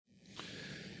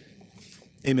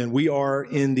Amen. We are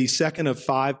in the second of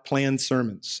 5 planned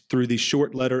sermons through the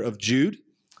short letter of Jude,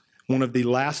 one of the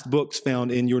last books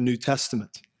found in your New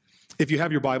Testament. If you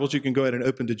have your Bibles, you can go ahead and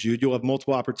open to Jude. You'll have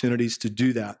multiple opportunities to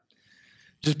do that.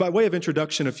 Just by way of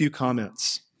introduction, a few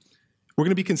comments. We're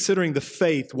going to be considering the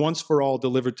faith once for all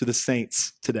delivered to the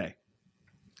saints today.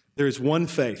 There is one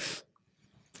faith,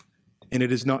 and it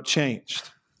has not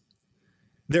changed.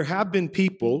 There have been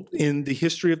people in the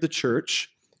history of the church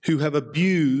who have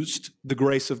abused the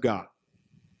grace of God,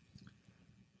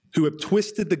 who have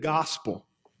twisted the gospel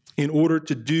in order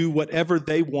to do whatever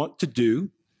they want to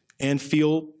do and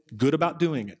feel good about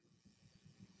doing it.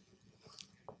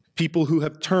 People who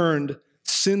have turned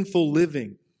sinful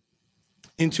living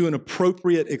into an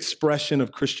appropriate expression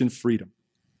of Christian freedom.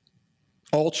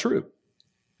 All true.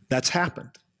 That's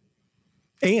happened.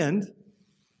 And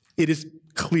it is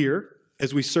clear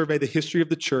as we survey the history of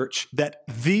the church that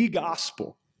the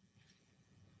gospel,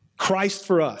 Christ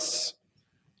for us,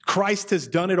 Christ has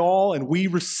done it all and we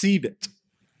receive it.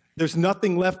 There's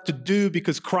nothing left to do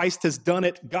because Christ has done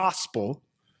it. Gospel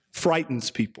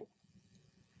frightens people.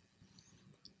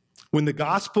 When the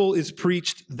gospel is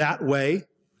preached that way,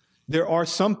 there are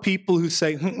some people who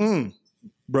say,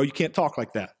 bro, you can't talk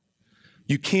like that.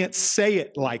 You can't say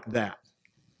it like that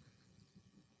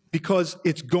because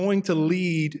it's going to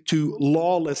lead to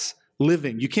lawless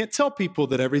living. You can't tell people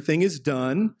that everything is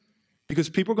done because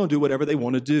people are going to do whatever they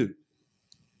want to do.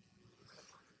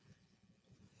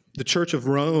 The Church of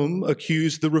Rome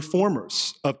accused the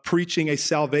reformers of preaching a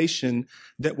salvation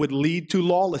that would lead to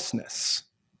lawlessness,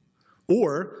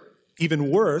 or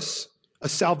even worse, a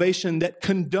salvation that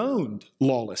condoned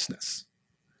lawlessness.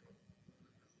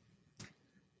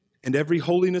 And every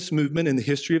holiness movement in the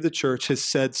history of the church has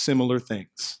said similar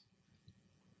things.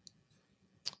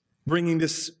 Bringing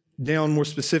this down more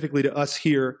specifically to us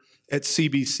here at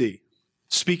CBC,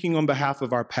 speaking on behalf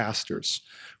of our pastors,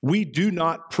 we do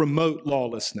not promote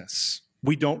lawlessness.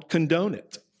 We don't condone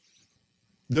it.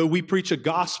 Though we preach a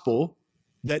gospel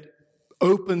that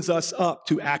opens us up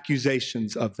to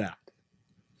accusations of that.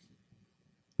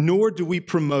 Nor do we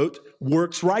promote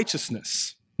works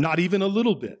righteousness, not even a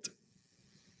little bit.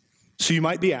 So you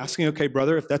might be asking, okay,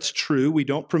 brother, if that's true, we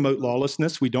don't promote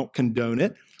lawlessness, we don't condone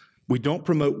it, we don't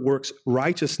promote works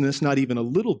righteousness, not even a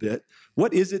little bit.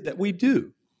 What is it that we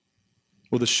do?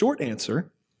 Well, the short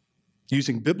answer,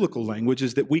 using biblical language,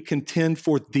 is that we contend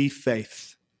for the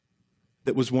faith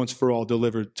that was once for all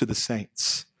delivered to the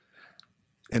saints.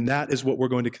 And that is what we're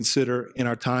going to consider in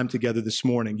our time together this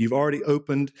morning. You've already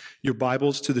opened your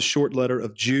Bibles to the short letter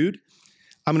of Jude.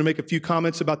 I'm going to make a few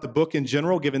comments about the book in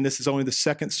general, given this is only the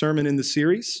second sermon in the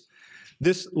series.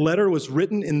 This letter was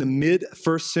written in the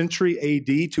mid-1st century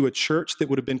AD to a church that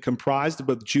would have been comprised of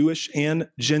both Jewish and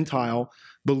Gentile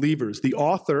believers. The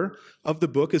author of the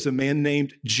book is a man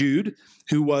named Jude,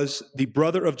 who was the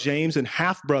brother of James and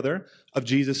half-brother of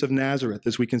Jesus of Nazareth,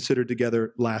 as we considered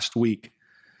together last week.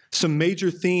 Some major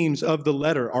themes of the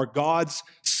letter are God's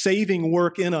saving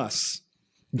work in us,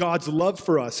 God's love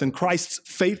for us, and Christ's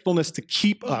faithfulness to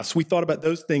keep us. We thought about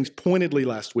those things pointedly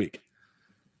last week.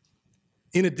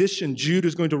 In addition, Jude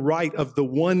is going to write of the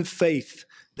one faith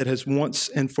that has once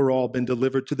and for all been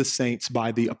delivered to the saints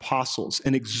by the apostles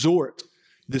and exhort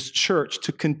this church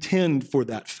to contend for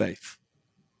that faith.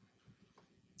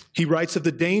 He writes of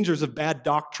the dangers of bad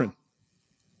doctrine.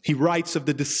 He writes of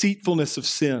the deceitfulness of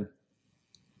sin.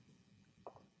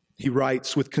 He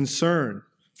writes with concern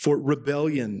for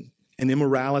rebellion and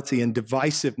immorality and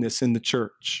divisiveness in the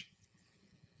church.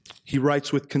 He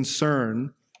writes with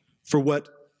concern for what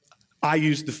I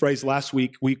used the phrase last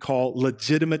week we call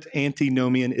legitimate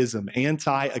antinomianism,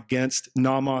 anti against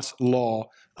nomos law,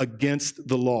 against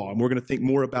the law. And we're going to think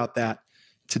more about that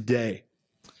today.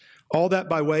 All that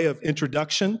by way of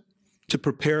introduction to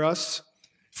prepare us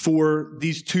for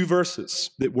these two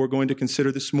verses that we're going to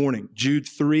consider this morning, Jude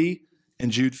 3 and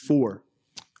Jude 4.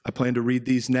 I plan to read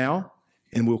these now,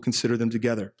 and we'll consider them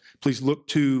together. Please look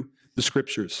to the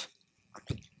scriptures,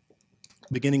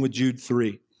 beginning with Jude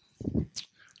 3.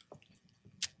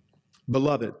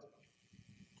 Beloved,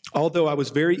 although I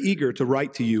was very eager to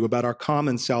write to you about our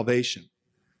common salvation,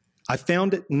 I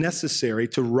found it necessary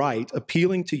to write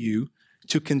appealing to you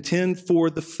to contend for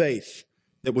the faith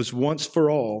that was once for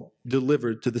all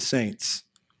delivered to the saints.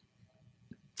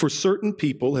 For certain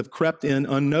people have crept in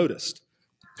unnoticed,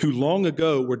 who long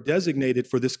ago were designated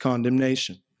for this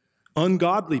condemnation,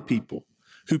 ungodly people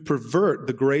who pervert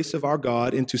the grace of our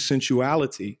God into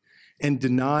sensuality and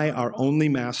deny our only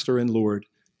Master and Lord,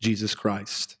 Jesus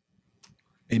Christ.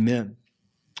 Amen.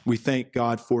 We thank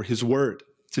God for his word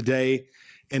today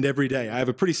and every day. I have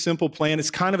a pretty simple plan. It's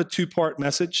kind of a two-part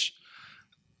message.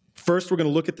 First, we're going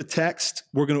to look at the text.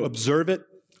 We're going to observe it.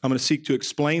 I'm going to seek to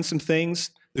explain some things.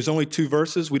 There's only 2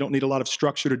 verses. We don't need a lot of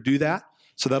structure to do that.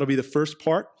 So that'll be the first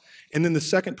part. And then the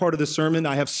second part of the sermon,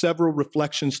 I have several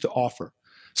reflections to offer.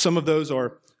 Some of those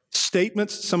are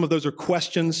statements. Some of those are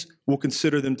questions. We'll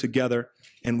consider them together,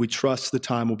 and we trust the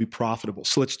time will be profitable.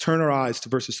 So let's turn our eyes to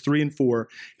verses 3 and 4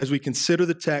 as we consider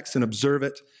the text and observe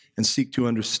it and seek to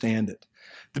understand it.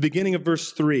 The beginning of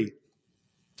verse 3,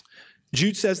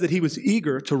 Jude says that he was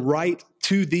eager to write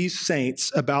to these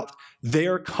saints about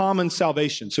their common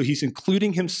salvation. So he's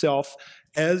including himself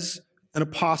as an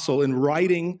apostle in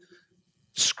writing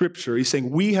Scripture. He's saying,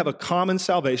 we have a common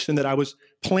salvation that I was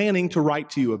planning to write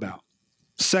to you about.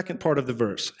 Second part of the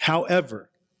verse, however,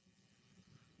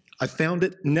 I found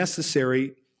it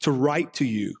necessary to write to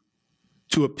you,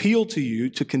 to appeal to you,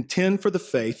 to contend for the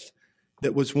faith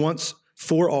that was once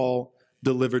for all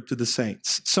delivered to the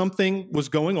saints. Something was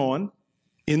going on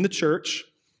in the church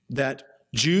that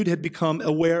Jude had become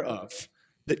aware of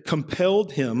that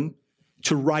compelled him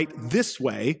to write this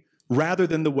way rather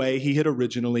than the way he had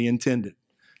originally intended.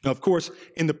 Now, of course,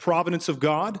 in the providence of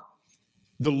God,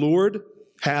 the Lord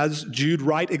has Jude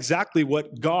write exactly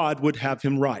what God would have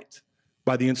him write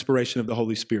by the inspiration of the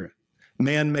Holy Spirit.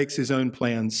 Man makes his own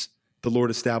plans. The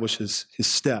Lord establishes his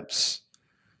steps.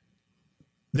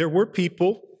 There were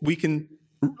people, we can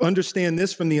understand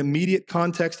this from the immediate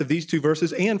context of these 2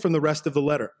 verses and from the rest of the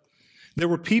letter. There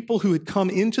were people who had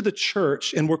come into the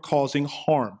church and were causing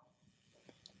harm.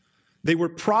 They were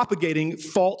propagating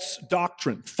false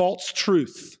doctrine, false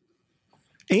truth,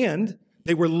 and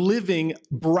they were living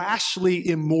brashly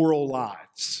immoral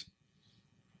lives.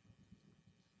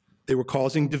 They were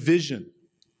causing division,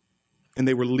 and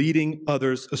they were leading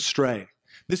others astray.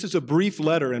 This is a brief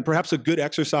letter, and perhaps a good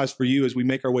exercise for you as we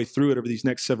make our way through it over these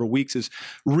next several weeks is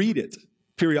read it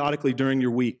periodically during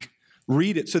your week.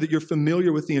 Read it so that you're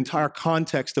familiar with the entire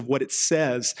context of what it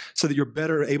says, so that you're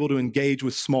better able to engage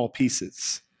with small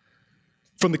pieces.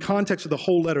 From the context of the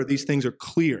whole letter, these things are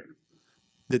clear,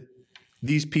 that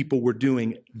these people were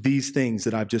doing these things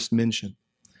that I've just mentioned.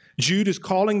 Jude is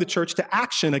calling the church to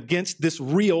action against this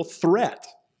real threat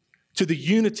to the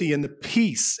unity and the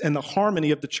peace and the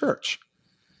harmony of the church.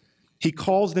 He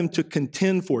calls them to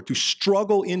contend for, to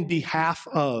struggle in behalf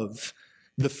of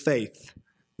the faith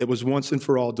that was once and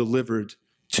for all delivered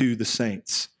to the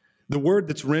saints. The word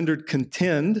that's rendered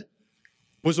contend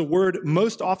was a word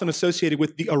most often associated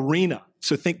with the arena.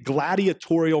 So think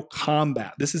gladiatorial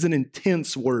combat. This is an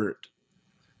intense word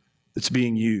that's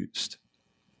being used.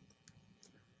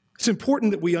 It's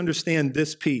important that we understand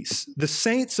this piece. The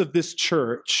saints of this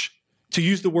church, to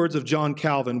use the words of John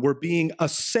Calvin, were being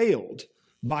assailed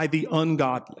by the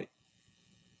ungodly.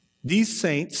 These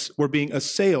saints were being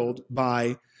assailed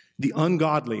by the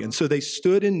ungodly, and so they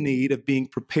stood in need of being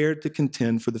prepared to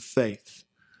contend for the faith.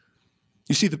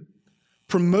 You see, the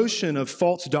promotion of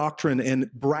false doctrine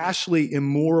and brashly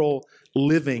immoral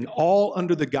living, all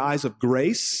under the guise of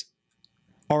grace,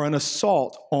 are an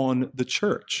assault on the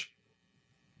church.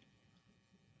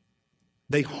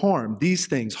 These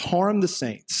things harm the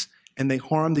saints, and they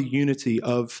harm the unity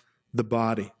of the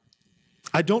body.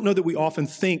 I don't know that we often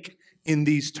think in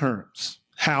these terms,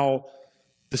 how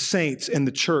the saints and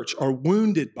the church are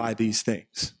wounded by these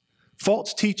things.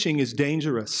 False teaching is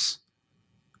dangerous.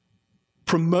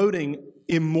 Promoting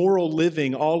immoral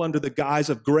living all under the guise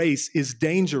of grace is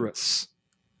dangerous.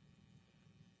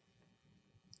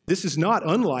 This is not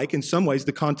unlike, in some ways,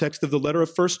 the context of the letter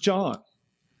of 1 John,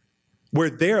 where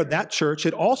that church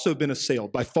had also been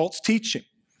assailed by false teaching.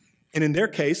 And in their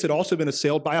case, had also been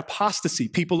assailed by apostasy,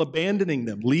 people abandoning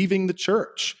them, leaving the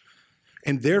church.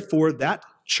 And therefore, that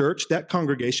church, that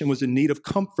congregation was in need of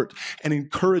comfort and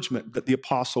encouragement that the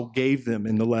apostle gave them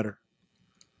in the letter.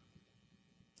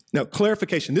 Now,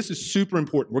 clarification, this is super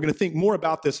important. We're going to think more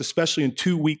about this, especially in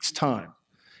 2 weeks' time,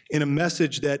 in a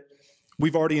message that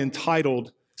we've already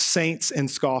entitled Saints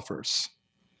and Scoffers.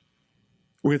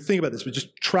 We're going to think about this, but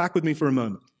just track with me for a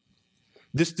moment.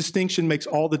 This distinction makes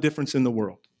all the difference in the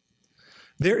world.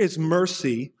 There is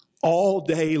mercy all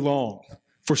day long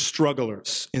for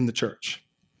strugglers in the church.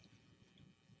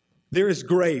 There is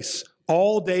grace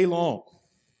all day long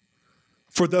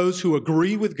for those who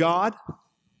agree with God,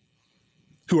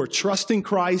 who are trusting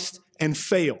Christ and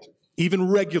fail, even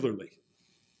regularly.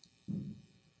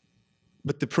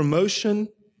 But the promotion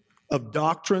of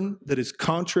doctrine that is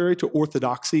contrary to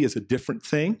orthodoxy is a different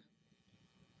thing.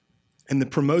 And the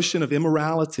promotion of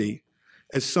immorality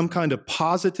as some kind of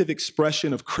positive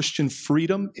expression of Christian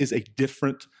freedom is a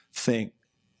different thing.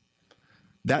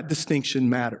 That distinction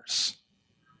matters.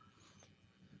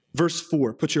 Verse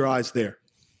 4, put your eyes there.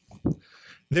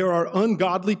 There are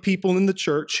ungodly people in the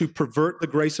church who pervert the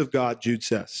grace of God, Jude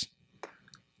says.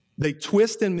 They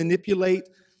twist and manipulate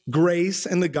grace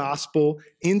and the gospel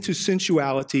into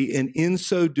sensuality, and in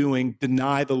so doing,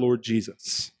 deny the Lord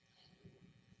Jesus.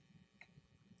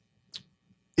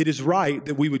 It is right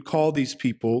that we would call these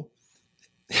people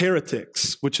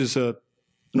heretics, which is an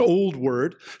old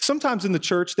word. Sometimes in the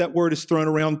church, that word is thrown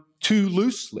around too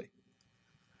loosely.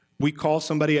 We call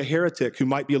somebody a heretic who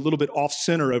might be a little bit off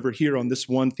center over here on this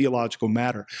one theological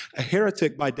matter. A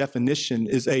heretic, by definition,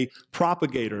 is a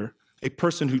propagator, a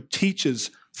person who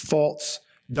teaches false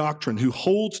doctrine, who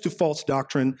holds to false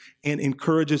doctrine and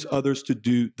encourages others to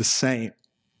do the same.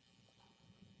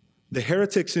 The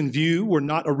heretics in view were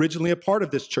not originally a part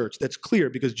of this church. That's clear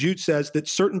because Jude says that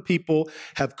certain people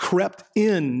have crept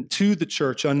into the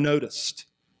church unnoticed.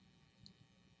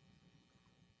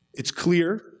 It's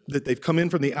clear that they've come in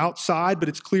from the outside, but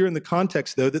it's clear in the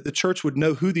context, though, that the church would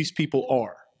know who these people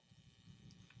are.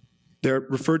 They're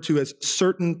referred to as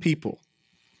certain people,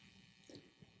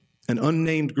 an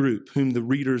unnamed group whom the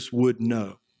readers would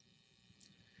know.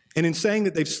 And in saying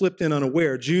that they've slipped in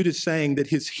unaware, Jude is saying that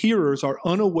his hearers are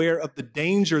unaware of the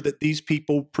danger that these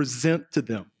people present to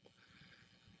them.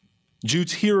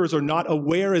 Jude's hearers are not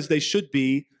aware, as they should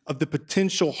be, of the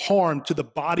potential harm to the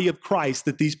body of Christ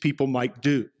that these people might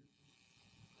do.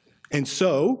 And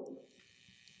so,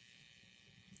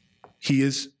 he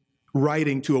is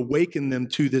writing to awaken them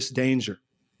to this danger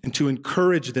and to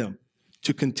encourage them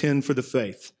to contend for the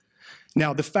faith.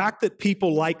 Now, the fact that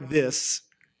people like this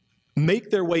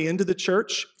make their way into the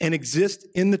church and exist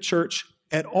in the church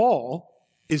at all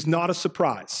is not a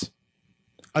surprise.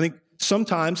 I think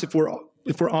sometimes, if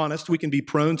we're honest, we can be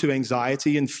prone to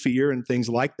anxiety and fear and things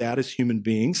like that as human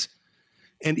beings.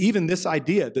 And even this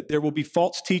idea that there will be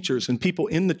false teachers and people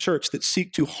in the church that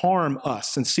seek to harm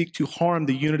us and seek to harm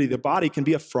the unity of the body can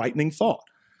be a frightening thought.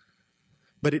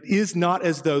 But it is not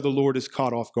as though the Lord is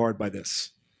caught off guard by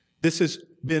this. This has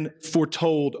been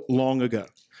foretold long ago,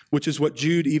 which is what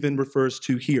Jude even refers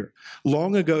to here.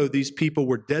 Long ago, these people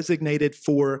were designated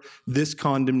for this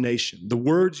condemnation. The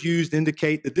words used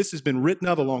indicate that this has been written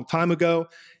of a long time ago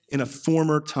in a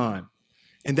former time.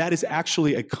 And that is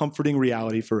actually a comforting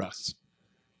reality for us,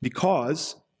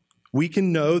 because we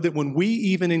can know that when we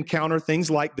even encounter things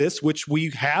like this, which we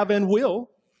have and will,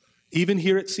 even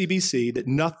here at CBC, that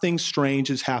nothing strange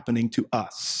is happening to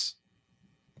us.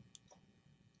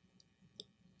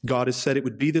 God has said it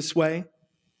would be this way.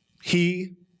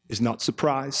 He is not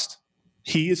surprised.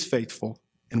 He is faithful,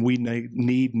 and we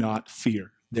need not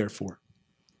fear, therefore.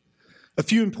 A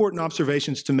few important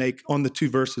observations to make on the two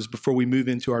verses before we move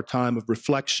into our time of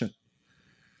reflection.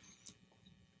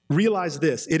 Realize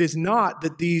this: it is not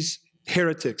that these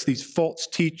heretics, these false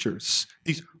teachers,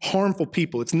 these harmful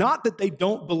people, it's not that they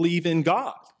don't believe in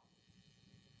God.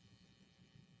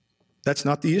 That's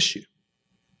not the issue.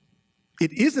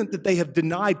 It isn't that they have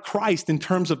denied Christ in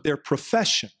terms of their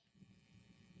profession.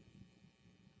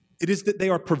 It is that they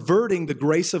are perverting the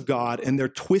grace of God and they're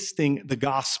twisting the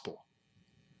gospel.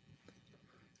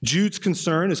 Jude's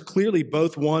concern is clearly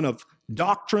both one of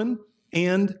doctrine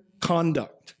and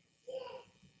conduct.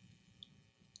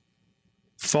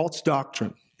 False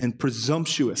doctrine and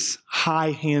presumptuous,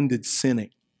 high-handed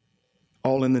sinning,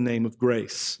 all in the name of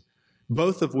grace,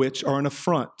 both of which are an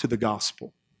affront to the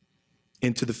gospel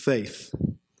and to the faith.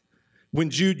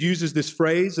 When Jude uses this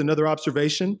phrase, another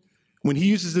observation, when he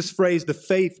uses this phrase, the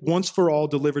faith once for all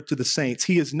delivered to the saints,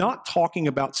 he is not talking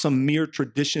about some mere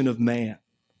tradition of man.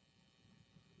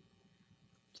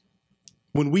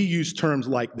 When we use terms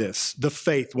like this, the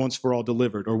faith once for all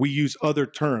delivered, or we use other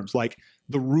terms like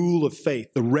the rule of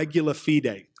faith, the regula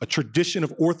fide, a tradition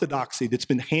of orthodoxy that's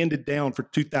been handed down for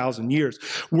 2,000 years,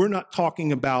 we're not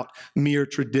talking about mere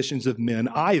traditions of men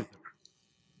either.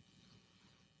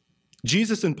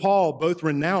 Jesus and Paul both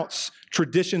renounce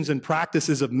traditions and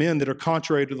practices of men that are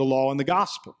contrary to the law and the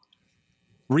gospel.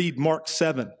 Read Mark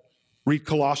 7. Read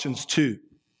Colossians 2.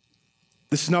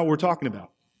 This is not what we're talking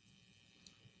about.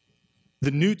 The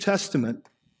New Testament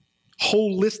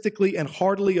holistically and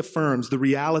heartily affirms the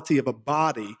reality of a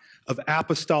body of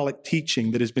apostolic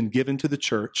teaching that has been given to the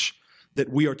church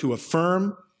that we are to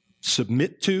affirm,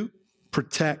 submit to,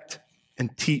 protect,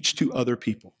 and teach to other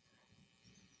people.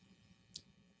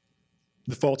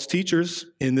 The false teachers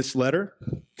in this letter,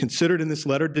 considered in this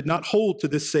letter, did not hold to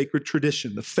this sacred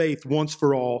tradition, the faith once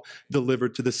for all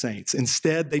delivered to the saints.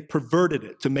 Instead, they perverted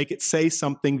it to make it say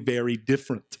something very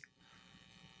different.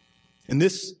 And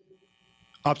this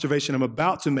observation I'm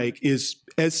about to make is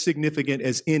as significant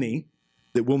as any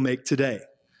that we'll make today.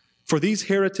 For these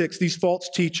heretics, these false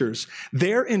teachers,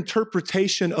 their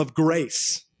interpretation of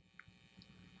grace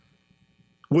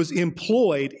was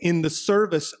employed in the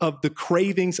service of the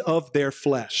cravings of their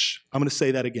flesh. I'm going to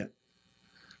say that again.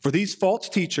 For these false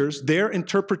teachers, their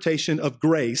interpretation of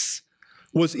grace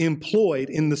was employed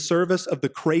in the service of the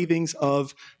cravings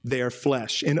of their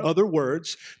flesh. In other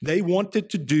words, they wanted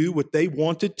to do what they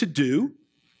wanted to do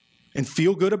and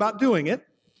feel good about doing it,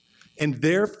 and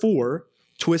therefore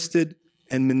twisted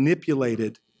and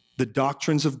manipulated the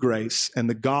doctrines of grace and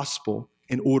the gospel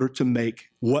in order to make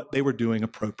what they were doing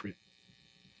appropriate.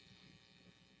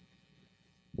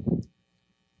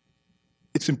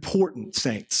 It's important,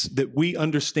 saints, that we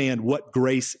understand what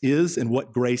grace is and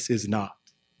what grace is not.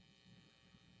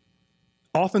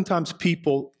 Oftentimes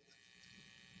people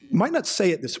might not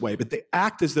say it this way, but they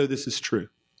act as though this is true.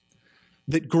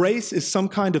 That grace is some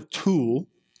kind of tool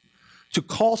to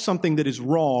call something that is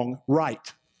wrong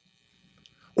right,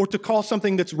 or to call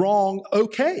something that's wrong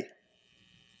okay,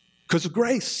 because of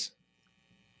grace.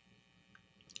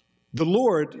 The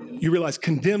Lord, you realize,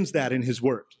 condemns that in his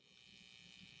word.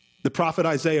 The prophet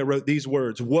Isaiah wrote these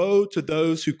words, "Woe to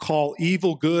those who call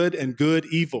evil good and good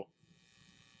evil,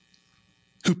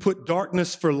 who put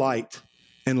darkness for light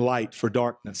and light for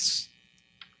darkness."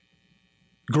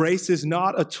 Grace is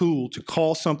not a tool to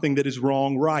call something that is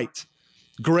wrong right.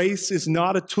 Grace is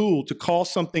not a tool to call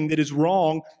something that is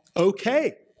wrong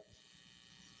okay.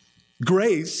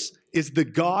 Grace is the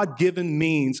God-given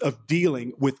means of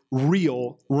dealing with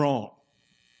real wrong.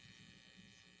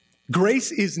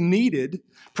 Grace is needed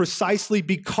precisely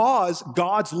because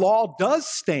God's law does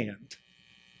stand,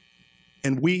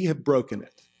 and we have broken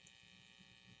it.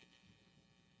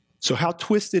 So how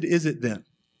twisted is it then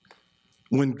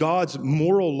when God's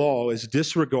moral law is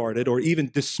disregarded or even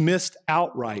dismissed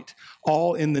outright,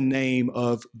 all in the name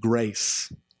of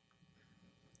grace?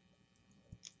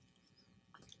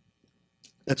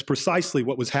 That's precisely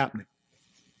what was happening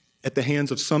at the hands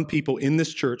of some people in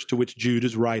this church to which Jude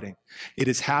is writing. It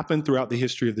has happened throughout the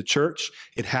history of the church.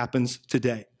 It happens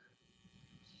today.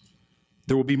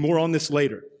 There will be more on this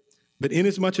later, but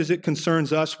inasmuch as it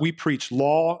concerns us, we preach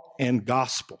law and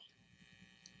gospel.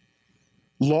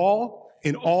 Law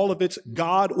in all of its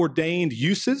God-ordained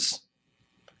uses,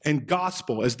 and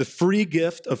gospel as the free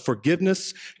gift of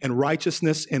forgiveness and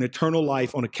righteousness and eternal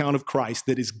life on account of Christ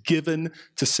that is given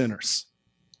to sinners.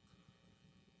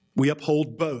 We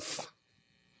uphold both.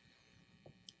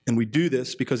 And we do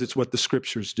this because it's what the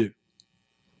scriptures do.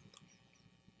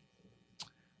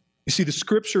 You see, the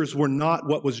scriptures were not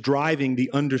what was driving the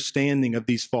understanding of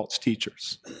these false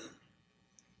teachers.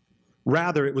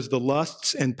 Rather, it was the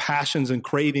lusts and passions and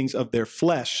cravings of their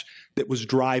flesh that was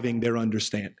driving their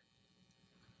understanding.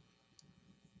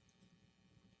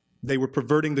 They were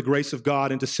perverting the grace of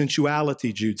God into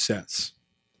sensuality, Jude says.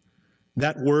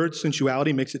 That word,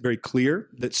 sensuality, makes it very clear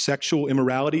that sexual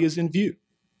immorality is in view.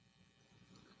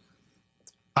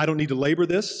 I don't need to labor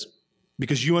this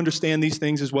because you understand these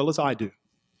things as well as I do.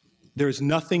 There is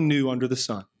nothing new under the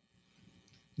sun.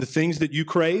 The things that you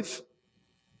crave,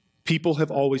 people have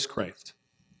always craved.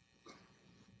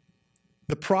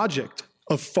 The project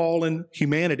of fallen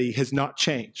humanity has not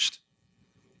changed.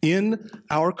 In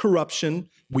our corruption,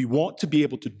 we want to be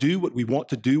able to do what we want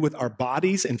to do with our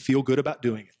bodies and feel good about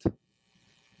doing it.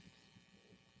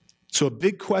 So a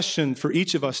big question for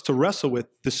each of us to wrestle with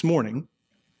this morning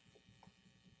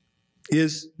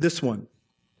is this one.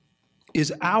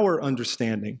 Is our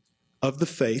understanding of the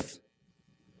faith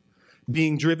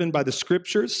being driven by the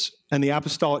scriptures and the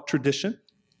apostolic tradition?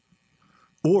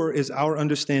 Or is our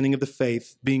understanding of the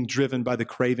faith being driven by the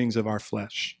cravings of our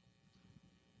flesh?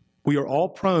 We are all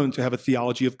prone to have a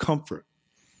theology of comfort,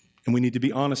 and we need to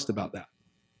be honest about that.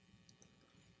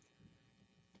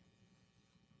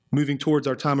 Moving towards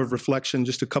our time of reflection,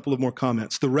 just a couple of more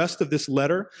comments. The rest of this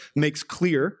letter makes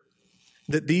clear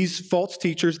that these false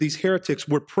teachers, these heretics,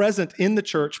 were present in the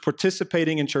church,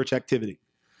 participating in church activity.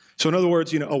 So in other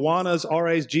words, Awanas,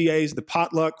 RAs, GAs, the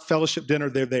potluck, fellowship dinner,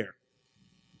 they're there.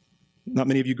 Not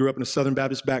many of you grew up in a Southern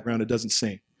Baptist background, it doesn't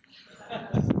seem.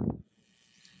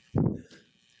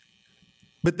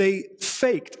 But they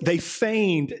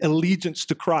feigned allegiance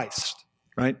to Christ,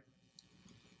 right?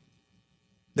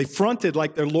 They fronted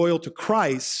like they're loyal to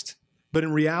Christ, but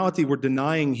in reality were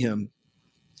denying him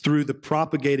through the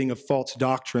propagating of false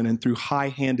doctrine and through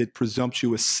high-handed,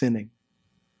 presumptuous sinning.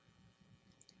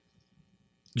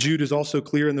 Jude is also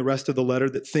clear in the rest of the letter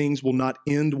that things will not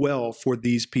end well for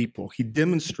these people. He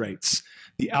demonstrates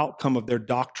the outcome of their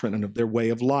doctrine and of their way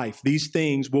of life. These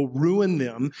things will ruin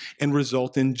them and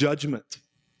result in judgment.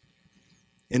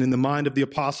 And in the mind of the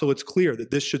apostle, it's clear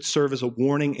that this should serve as a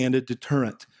warning and a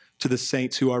deterrent to the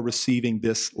saints who are receiving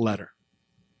this letter.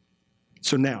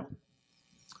 So now,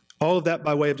 All of that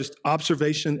by way of just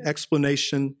observation,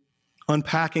 explanation,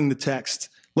 unpacking the text.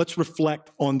 Let's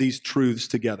reflect on these truths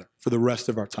together for the rest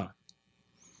of our time.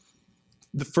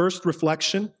 The first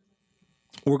reflection,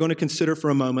 we're going to consider for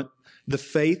a moment the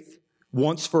faith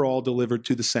once for all delivered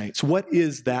to the saints. What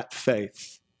is that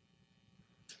faith?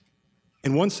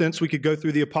 In one sense, we could go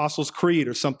through the Apostles' Creed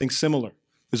or something similar.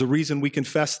 There's a reason we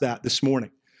confess that this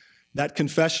morning. That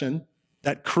confession,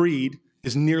 that creed,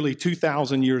 is nearly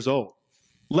 2,000 years old.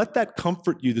 Let that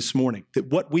comfort you this morning, that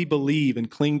what we believe and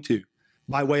cling to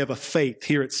by way of a faith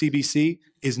here at CBC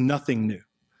is nothing new.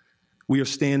 We are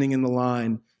standing in the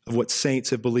line of what saints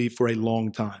have believed for a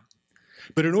long time.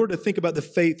 But in order to think about the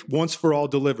faith once for all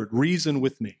delivered, reason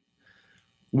with me.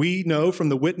 We know from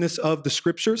the witness of the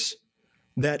Scriptures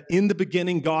that in the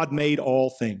beginning God made all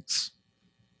things.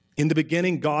 In the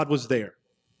beginning God was there.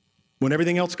 When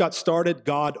everything else got started,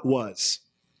 God was.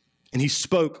 And he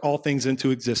spoke all things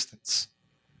into existence.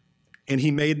 And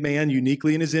he made man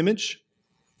uniquely in his image,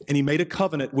 and he made a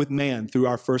covenant with man through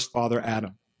our first father,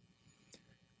 Adam.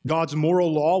 God's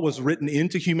moral law was written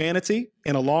into humanity,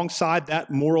 and alongside that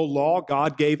moral law,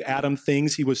 God gave Adam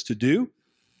things he was to do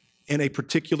and a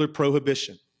particular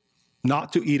prohibition,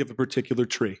 not to eat of a particular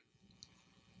tree.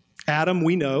 Adam,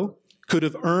 we know, could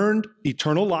have earned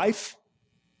eternal life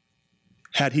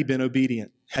had he been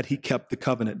obedient, had he kept the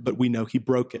covenant, but we know he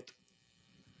broke it.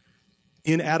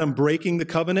 In Adam breaking the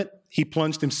covenant, he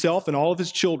plunged himself and all of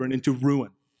his children into ruin.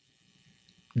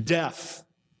 Death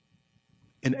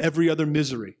and every other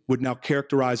misery would now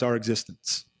characterize our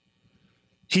existence.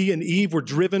 He and Eve were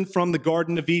driven from the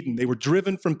Garden of Eden. They were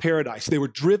driven from paradise. They were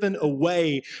driven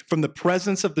away from the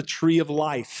presence of the tree of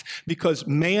life because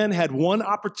man had one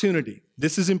opportunity.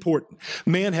 This is important.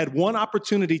 Man had one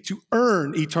opportunity to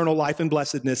earn eternal life and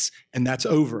blessedness, and that's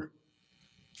over.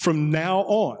 From now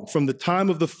on, from the time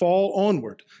of the fall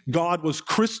onward, God was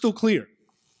crystal clear.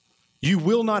 You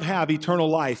will not have eternal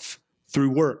life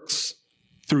through works,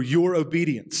 through your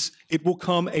obedience. It will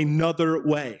come another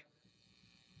way.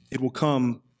 It will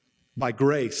come by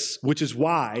grace, which is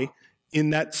why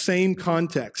in that same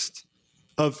context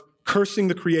of cursing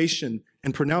the creation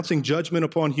and pronouncing judgment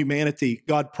upon humanity,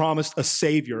 God promised a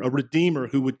Savior, a Redeemer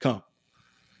who would come.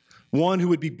 One who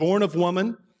would be born of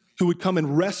woman, who would come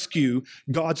and rescue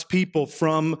God's people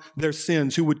from their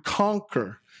sins, who would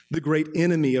conquer the great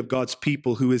enemy of God's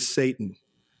people, who is Satan,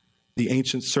 the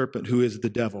ancient serpent who is the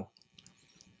devil.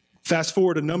 Fast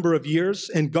forward a number of years,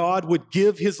 and God would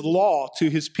give his law to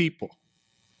his people.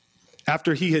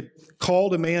 After he had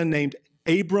called a man named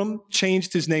Abram,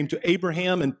 changed his name to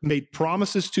Abraham, and made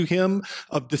promises to him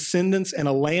of descendants and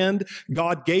a land,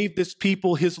 God gave this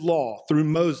people his law through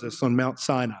Moses on Mount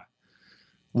Sinai.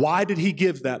 Why did he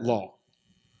give that law?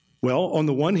 Well, on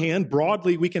the one hand,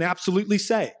 broadly, we can absolutely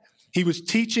say he was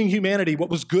teaching humanity what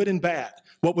was good and bad,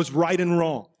 what was right and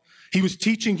wrong. He was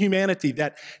teaching humanity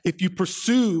that if you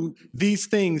pursue these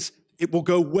things, it will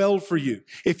go well for you.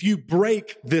 If you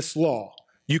break this law,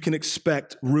 you can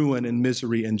expect ruin and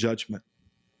misery and judgment.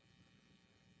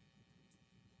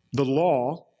 The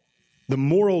law, the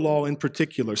moral law in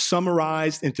particular,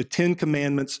 summarized into 10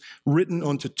 commandments written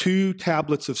onto 2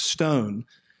 tablets of stone,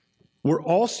 were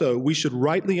also, we should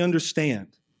rightly understand,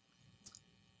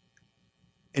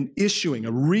 a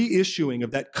reissuing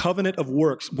of that covenant of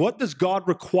works. What does God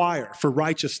require for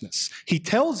righteousness? He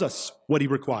tells us what he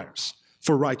requires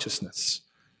for righteousness.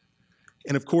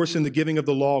 And of course, in the giving of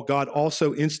the law, God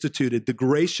also instituted the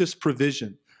gracious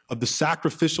provision of the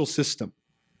sacrificial system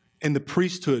and the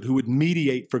priesthood who would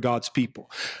mediate for God's people.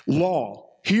 Law,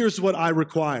 here's what I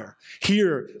require.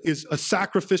 Here is a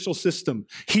sacrificial system.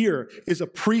 Here is a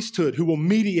priesthood who will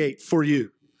mediate for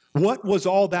you. What was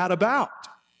all that about?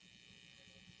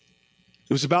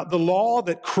 It was about the law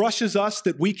that crushes us,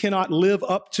 that we cannot live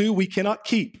up to, we cannot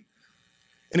keep.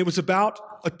 And it was about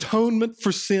atonement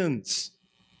for sins.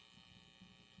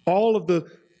 All of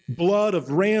the blood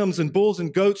of rams and bulls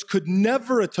and goats could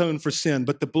never atone for sin,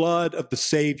 but the blood of the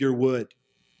Savior would.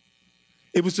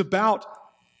 It was about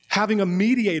having a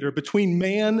mediator between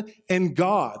man and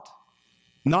God,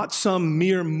 not some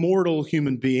mere mortal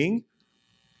human being,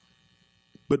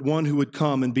 but one who would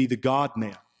come and be the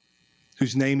God-man,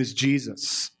 whose name is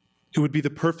Jesus, who would be the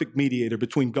perfect mediator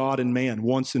between God and man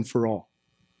once and for all.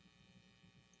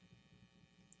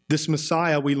 This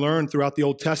Messiah, we learn throughout the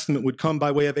Old Testament, would come by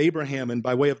way of Abraham and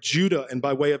by way of Judah and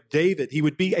by way of David. He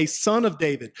would be a son of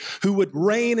David who would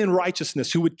reign in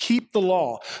righteousness, who would keep the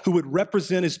law, who would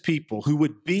represent his people, who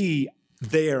would be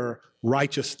their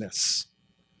righteousness.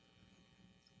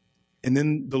 And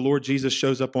then the Lord Jesus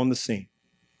shows up on the scene.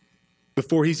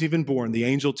 Before he's even born, the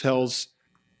angel tells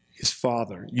his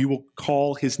father, "You will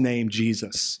call his name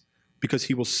Jesus, because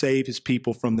he will save his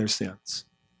people from their sins.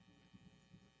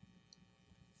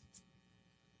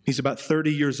 He's about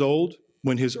 30 years old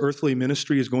when his earthly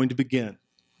ministry is going to begin.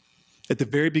 At the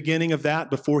very beginning of that,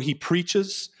 before he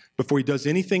preaches, before he does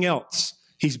anything else,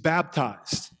 he's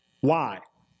baptized. Why?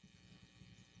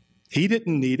 He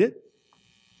didn't need it.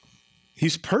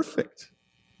 He's perfect.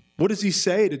 What does he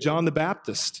say to John the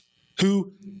Baptist,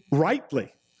 who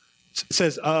rightly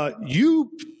says, you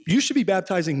should be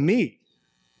baptizing me?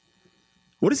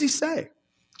 What does he say?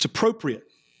 It's appropriate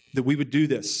that we would do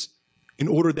this in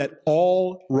order that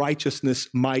all righteousness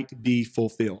might be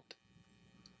fulfilled.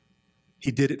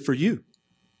 He did it for you.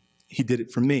 He did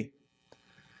it for me.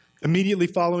 Immediately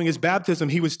following his baptism,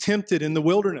 he was tempted in the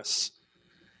wilderness.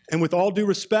 And with all due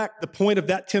respect, the point of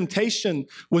that temptation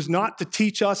was not to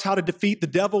teach us how to defeat the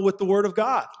devil with the word of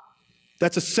God.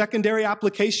 That's a secondary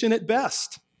application at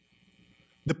best.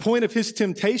 The point of his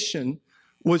temptation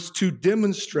was to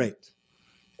demonstrate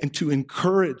and to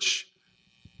encourage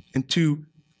and to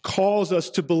cause us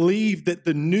to believe that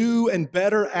the new and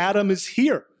better Adam is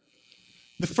here.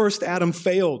 The first Adam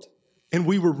failed, and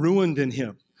we were ruined in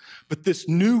him. But this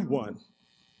new one,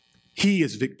 he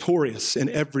is victorious in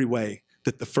every way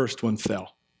that the first one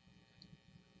fell.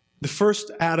 The first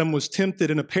Adam was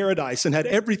tempted in a paradise and had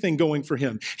everything going for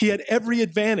him. He had every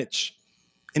advantage,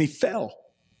 and he fell.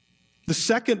 The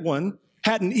second one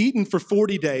hadn't eaten for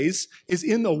 40 days, is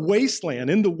in the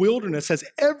wasteland, in the wilderness, has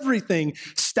everything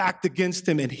stacked against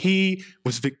him, and he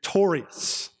was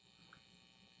victorious.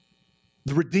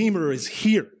 The Redeemer is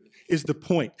here, is the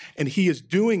point, and he is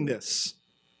doing this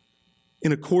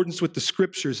in accordance with the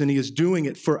Scriptures, and he is doing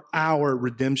it for our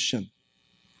redemption.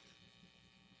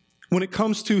 When it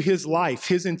comes to his life,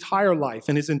 his entire life,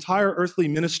 and his entire earthly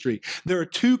ministry, there are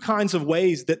two kinds of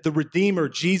ways that the Redeemer,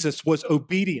 Jesus, was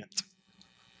obedient.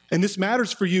 And this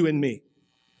matters for you and me.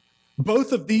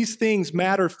 Both of these things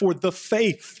matter for the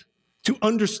faith to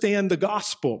understand the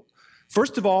gospel.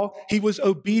 First of all, he was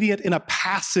obedient in a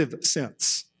passive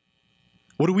sense.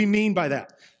 What do we mean by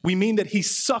that? We mean that he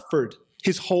suffered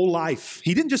his whole life.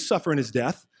 He didn't just suffer in his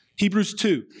death. Hebrews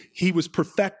 2, he was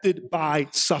perfected by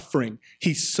suffering.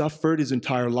 He suffered his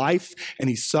entire life, and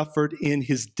he suffered in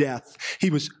his death. He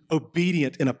was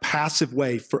obedient in a passive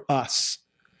way for us.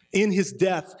 In his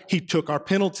death, he took our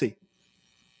penalty.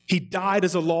 He died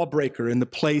as a lawbreaker in the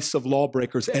place of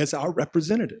lawbreakers as our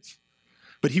representative.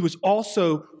 But he was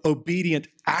also obedient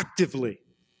actively.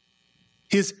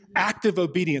 His active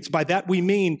obedience, by that we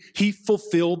mean he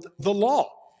fulfilled the law.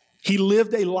 He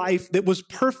lived a life that was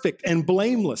perfect and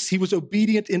blameless. He was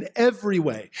obedient in every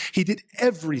way. He did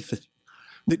everything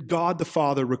that God the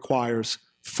Father requires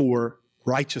for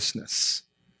righteousness.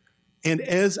 And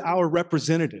as our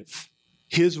representative,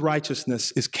 his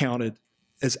righteousness is counted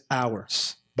as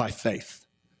ours by faith.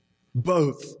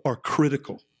 Both are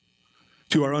critical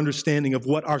to our understanding of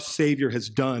what our Savior has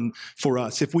done for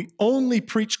us. If we only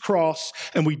preach cross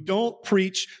and we don't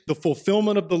preach the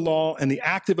fulfillment of the law and the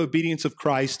active obedience of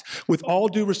Christ, with all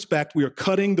due respect, we are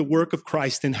cutting the work of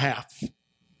Christ in half.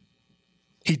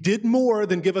 He did more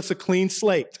than give us a clean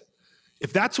slate.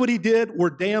 If that's what he did, we're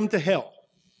damned to hell.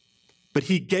 But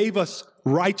he gave us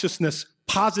righteousness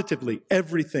positively,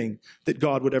 everything that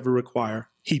God would ever require.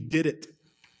 He did it.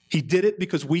 He did it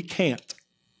because we can't.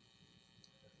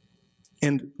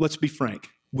 And let's be frank,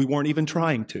 we weren't even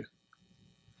trying to.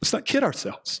 Let's not kid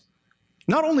ourselves.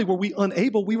 Not only were we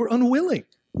unable, we were unwilling.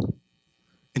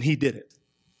 And he did it.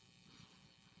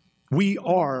 We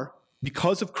are,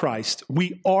 because of Christ,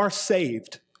 we are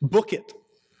saved. Book it.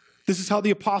 This is how the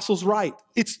apostles write.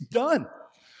 It's done.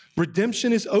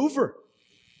 Redemption is over.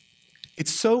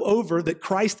 It's so over that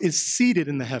Christ is seated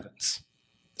in the heavens.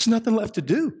 There's nothing left to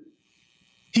do.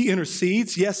 He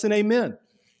intercedes, yes and amen.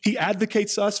 He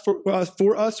advocates us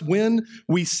for us when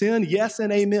we sin, yes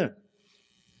and amen.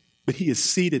 But he is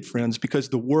seated, friends, because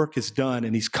the work is done,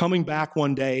 and he's coming back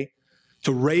one day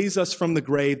to raise us from the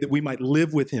grave that we might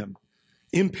live with him,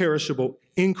 imperishable,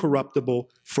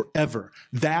 incorruptible, forever.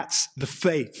 That's the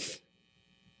faith.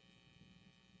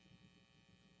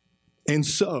 And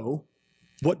so,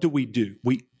 what do?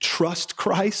 We trust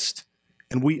Christ,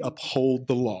 and we uphold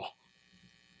the law.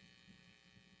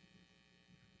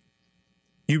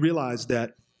 You realize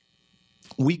that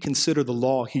we consider the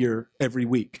law here every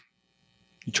week.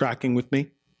 You tracking with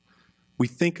me? We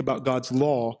think about God's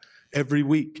law every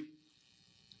week.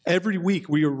 Every week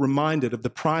we are reminded of the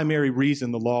primary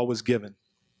reason the law was given: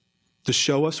 to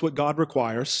show us what God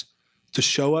requires, to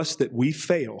show us that we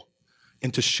fail,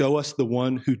 and to show us the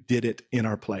one who did it in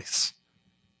our place.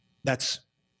 That's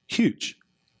huge.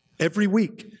 Every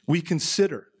week we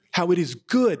consider how it is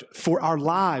good for our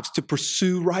lives to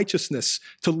pursue righteousness,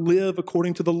 to live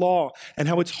according to the law, and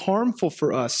how it's harmful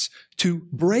for us to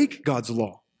break God's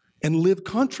law and live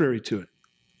contrary to it.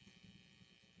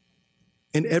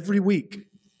 And every week,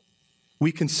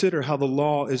 we consider how the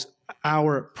law is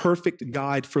our perfect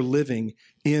guide for living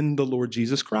in the Lord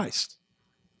Jesus Christ.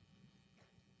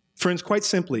 Friends, quite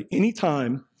simply,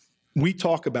 anytime we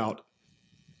talk about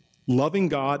loving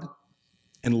God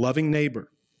and loving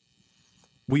neighbor,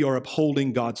 we are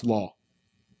upholding God's law.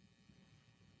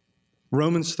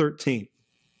 Romans 13,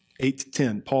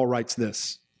 8-10, Paul writes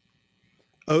this: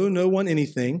 "Owe no one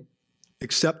anything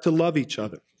except to love each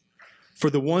other. For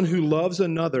the one who loves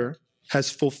another has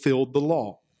fulfilled the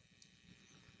law.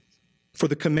 For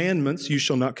the commandments, you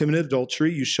shall not commit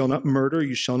adultery, you shall not murder,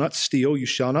 you shall not steal, you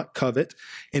shall not covet,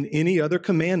 and any other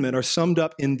commandment are summed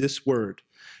up in this word: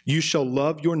 you shall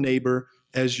love your neighbor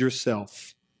as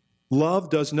yourself. Love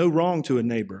does no wrong to a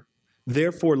neighbor.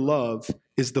 Therefore, love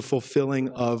is the fulfilling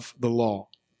of the law."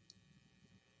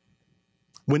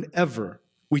 Whenever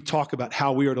we talk about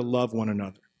how we are to love one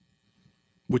another,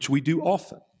 which we do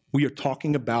often, we are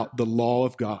talking about the law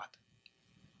of God.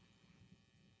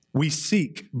 We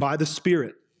seek by the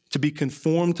Spirit to be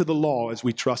conformed to the law as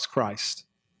we trust Christ.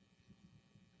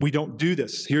 We don't do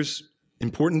this. Here's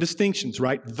important distinctions,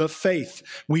 right? The faith.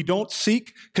 We don't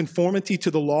seek conformity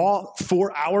to the law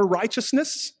for our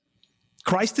righteousness.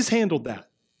 Christ has handled that.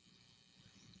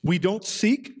 We don't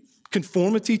seek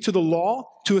conformity to the law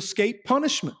to escape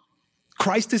punishment.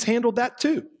 Christ has handled that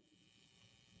too.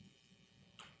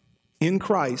 In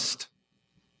Christ,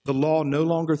 the law no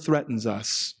longer threatens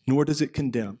us, nor does it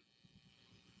condemn.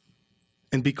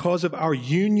 And because of our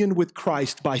union with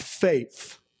Christ by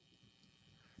faith,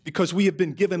 because we have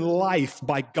been given life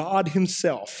by God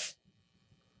Himself,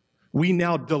 we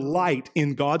now delight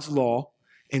in God's law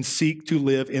and seek to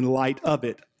live in light of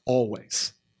it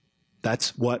always.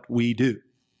 That's what we do.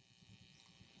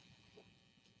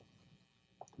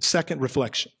 Second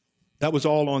reflection. That was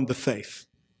all on the faith.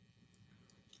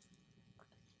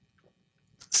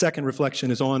 Second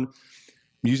reflection is on,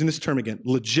 I'm using this term again,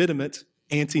 legitimate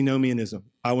antinomianism.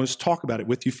 I want to talk about it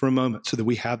with you for a moment so that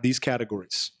we have these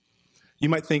categories. You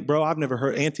might think, bro, I've never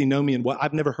heard antinomian. Well,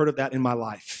 I've never heard of that in my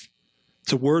life.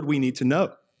 It's a word we need to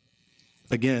know.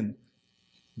 Again,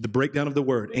 the breakdown of the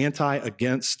word: anti,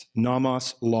 against,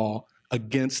 nomos, law,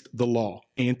 against the law,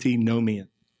 antinomian.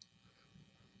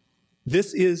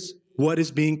 This is what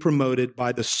is being promoted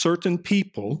by the certain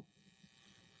people,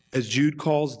 as Jude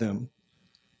calls them,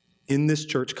 in this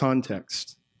church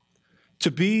context.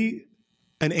 To be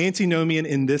an antinomian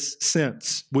in this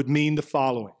sense would mean the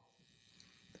following.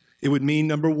 It would mean,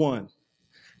 number one,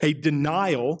 a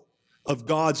denial of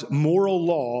God's moral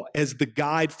law as the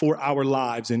guide for our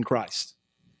lives in Christ.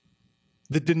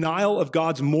 The denial of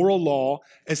God's moral law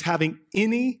as having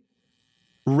any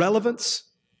relevance,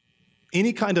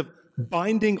 any kind of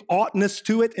binding oughtness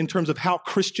to it in terms of how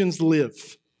Christians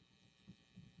live.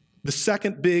 The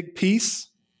second big piece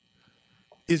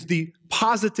is the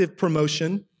positive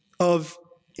promotion of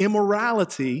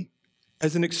immorality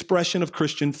as an expression of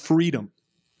Christian freedom,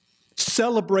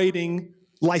 celebrating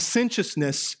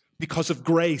licentiousness because of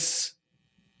grace.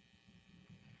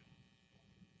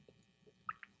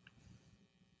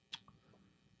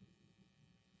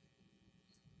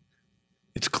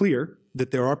 It's clear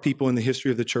that there are people in the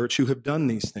history of the church who have done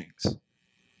these things,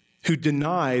 who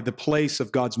deny the place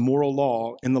of God's moral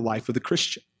law in the life of the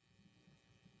Christian.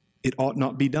 It ought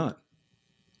not be done.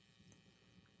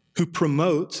 Who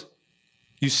promote,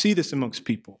 you see this amongst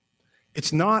people.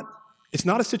 It's not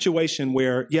a situation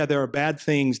where, yeah, there are bad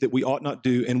things that we ought not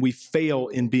do and we fail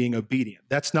in being obedient.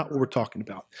 That's not what we're talking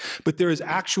about. But there is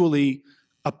actually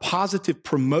a positive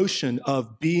promotion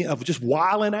of just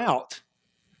wilding out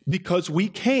because we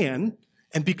can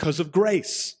and because of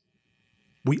grace.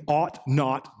 We ought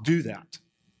not do that.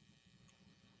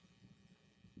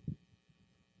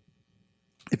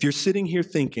 If you're sitting here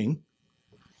thinking,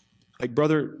 like,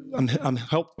 brother, I'm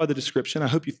helped by the description. I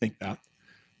hope you think that.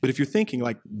 But if you're thinking,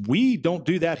 like, we don't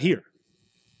do that here.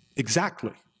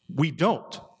 Exactly. We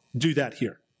don't do that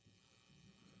here.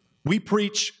 We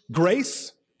preach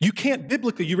grace. You can't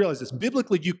biblically, you realize this,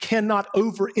 biblically you cannot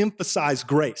overemphasize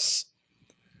grace.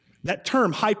 That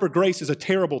term, hyper grace, is a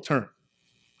terrible term.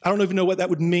 I don't even know what that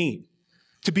would mean.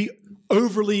 To be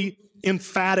overly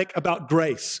emphatic about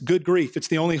grace. Good grief, it's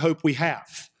the only hope we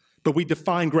have. But we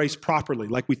define grace properly,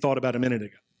 like we thought about a minute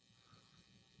ago.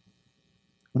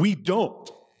 We don't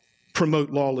promote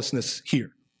lawlessness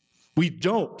here. We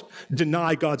don't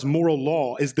deny God's moral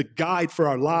law as the guide for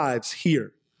our lives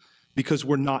here, because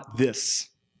we're not this.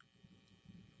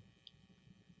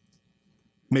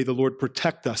 May the Lord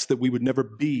protect us that we would never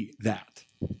be that.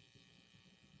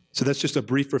 So that's just a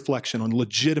brief reflection on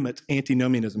legitimate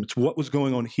antinomianism. It's what was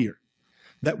going on here.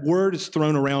 That word is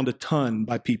thrown around a ton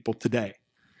by people today.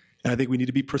 And I think we need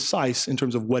to be precise in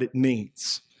terms of what it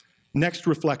means. Next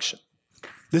reflection.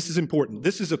 This is important.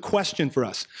 This is a question for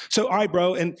us. So, all right,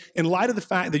 bro, and in light of the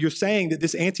fact that you're saying that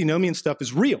this antinomian stuff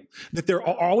is real, that there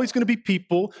are always going to be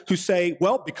people who say,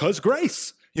 well, because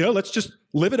grace, let's just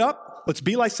live it up. Let's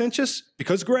be licentious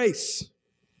because grace.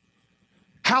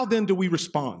 How then do we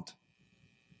respond?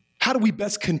 How do we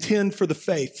best contend for the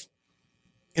faith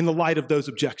in the light of those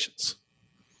objections?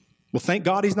 Well, thank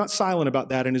God he's not silent about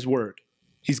that in his word.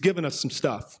 He's given us some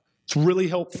stuff. It's really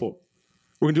helpful.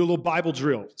 We're going to do a little Bible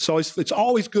drill. It's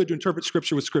always good to interpret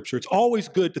Scripture with Scripture. It's always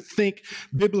good to think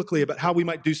biblically about how we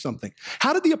might do something.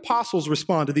 How did the apostles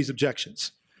respond to these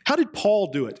objections? How did Paul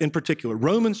do it in particular?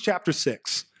 Romans chapter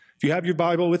 6. If you have your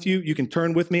Bible with you, you can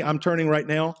turn with me. I'm turning right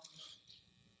now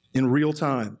in real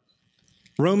time.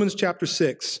 Romans chapter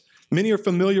 6. Many are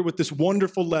familiar with this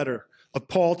wonderful letter of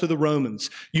Paul to the Romans.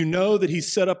 You know that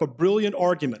he's set up a brilliant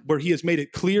argument where he has made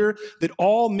it clear that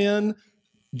all men,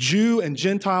 Jew and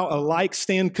Gentile alike,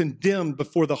 stand condemned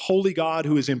before the holy God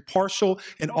who is impartial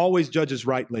and always judges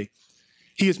rightly.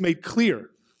 He has made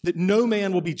clear that no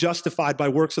man will be justified by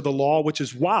works of the law, which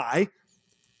is why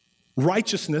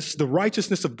the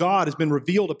righteousness of God has been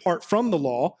revealed apart from the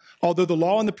law. Although the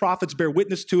law and the prophets bear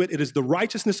witness to it, it is the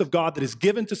righteousness of God that is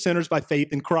given to sinners by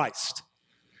faith in Christ.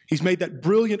 He's made that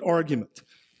brilliant argument.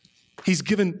 He's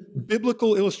given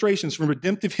biblical illustrations from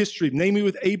redemptive history, namely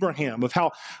with Abraham, of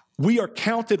how we are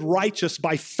counted righteous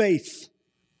by faith.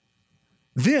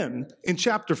 Then, in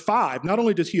chapter 5, not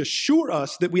only does he assure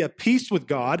us that we have peace with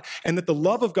God and that the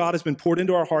love of God has been poured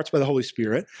into our hearts by the Holy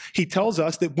Spirit, he tells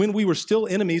us that when we were still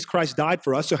enemies, Christ died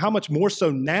for us, so how much more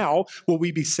so now will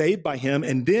we be saved by him?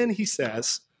 And then he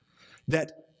says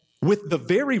that with the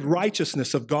very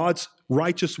righteousness of God's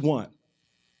righteous one,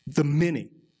 the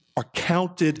many are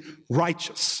counted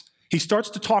righteous. He starts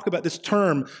to talk about this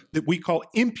term that we call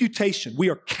imputation. We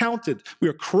are counted, we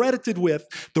are credited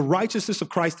with the righteousness of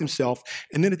Christ himself.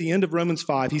 And then at the end of Romans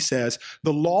 5, he says,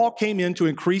 the law came in to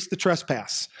increase the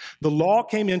trespass. The law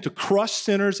came in to crush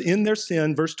sinners in their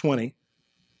sin, verse 20.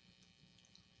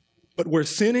 But where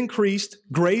sin increased,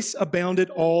 grace abounded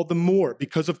all the more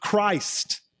because of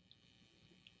Christ.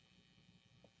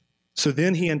 So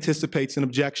then he anticipates an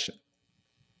objection.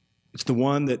 It's the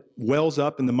one that wells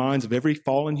up in the minds of every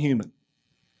fallen human.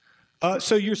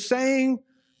 So you're saying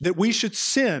that we should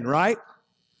sin, right?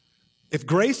 If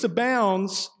grace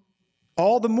abounds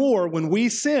all the more when we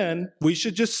sin, we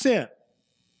should just sin.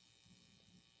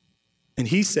 And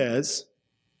he says,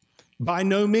 by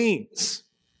no means.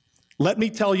 Let me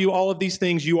tell you all of these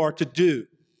things you are to do.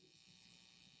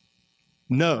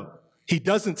 No, he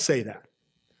doesn't say that.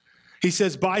 He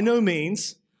says, by no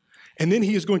means. And then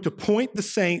he is going to point the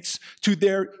saints to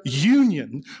their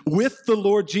union with the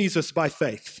Lord Jesus by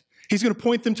faith. He's going to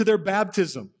point them to their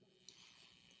baptism.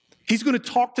 He's going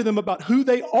to talk to them about who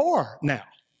they are now.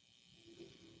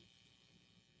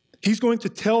 He's going to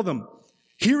tell them,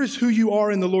 here is who you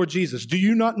are in the Lord Jesus. Do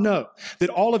you not know that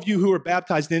all of you who are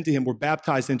baptized into him were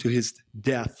baptized into his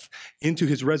death, into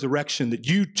his resurrection, that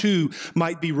you too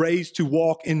might be raised to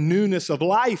walk in newness of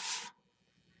life?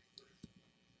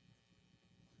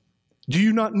 Do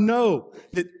you not know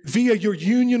that via your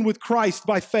union with Christ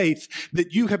by faith,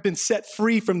 that you have been set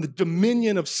free from the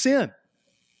dominion of sin?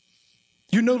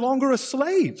 You're no longer a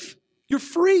slave. You're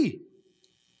free.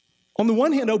 On the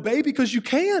one hand, obey because you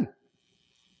can.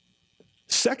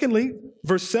 Secondly,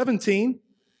 verse 17,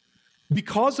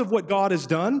 because of what God has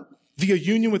done via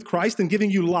union with Christ and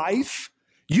giving you life,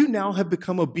 you now have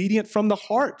become obedient from the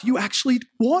heart. You actually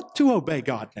want to obey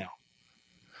God now.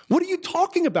 What are you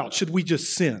talking about? Should we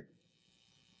just sin?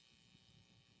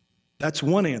 That's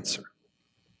one answer.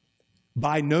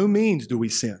 By no means do we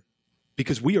sin,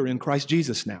 because we are in Christ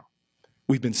Jesus now.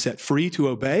 We've been set free to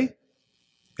obey,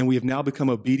 and we have now become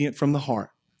obedient from the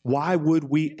heart. Why would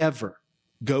we ever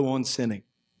go on sinning?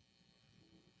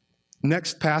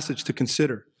 Next passage to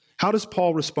consider. How does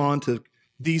Paul respond to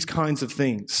these kinds of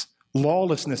things?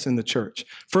 Lawlessness in the church.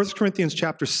 1 Corinthians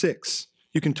chapter 6.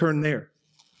 You can turn there.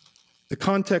 The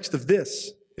context of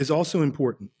this is also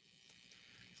important.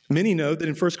 Many know that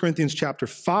in 1 Corinthians chapter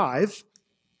 5,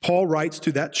 Paul writes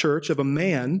to that church of a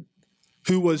man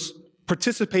who was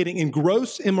participating in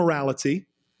gross immorality,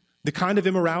 the kind of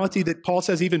immorality that Paul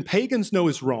says even pagans know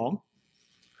is wrong.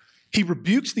 He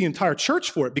rebukes the entire church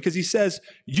for it because he says,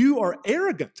 you are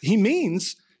arrogant. He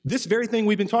means this very thing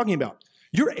we've been talking about.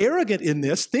 You're arrogant in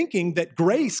this, thinking that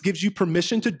grace gives you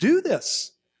permission to do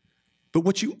this. But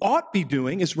what you ought be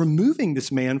doing is removing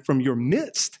this man from your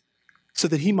midst so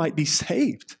that he might be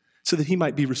saved, so that he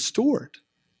might be restored.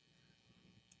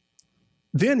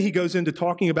 Then he goes into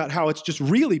talking about how it's just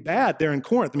really bad there in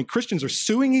Corinth. I mean, Christians are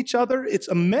suing each other. It's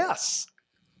a mess.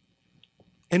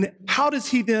 And how does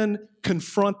he then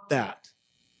confront that?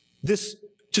 This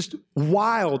just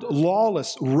wild,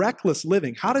 lawless, reckless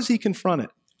living. How does he confront it?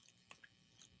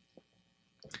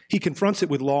 He confronts it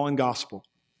with law and gospel.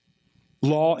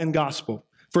 Law and gospel.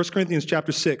 1 Corinthians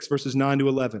chapter 6, verses 9 to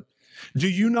 11. Do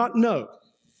you not know?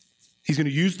 He's going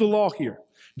to use the law here.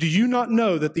 Do you not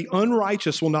know that the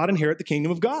unrighteous will not inherit the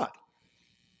kingdom of God?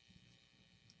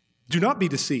 Do not be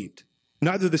deceived.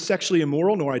 Neither the sexually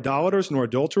immoral, nor idolaters, nor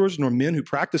adulterers, nor men who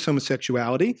practice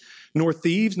homosexuality, nor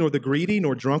thieves, nor the greedy,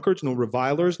 nor drunkards, nor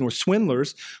revilers, nor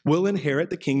swindlers will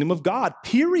inherit the kingdom of God,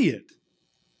 period.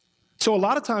 So a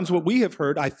lot of times what we have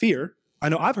heard, I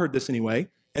know I've heard this anyway,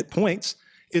 at points,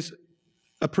 is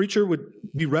a preacher would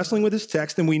be wrestling with this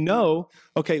text and we know,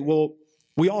 okay, well,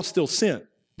 we all still sin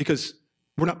because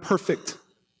we're not perfect.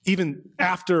 Even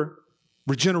after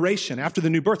regeneration, after the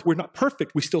new birth, we're not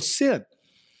perfect. We still sin.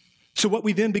 So what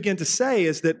we then begin to say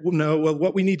is that,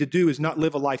 what we need to do is not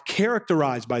live a life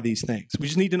characterized by these things. We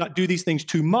just need to not do these things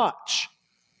too much.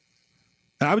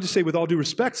 And I would just say with all due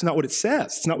respect, it's not what it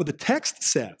says. It's not what the text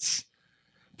says.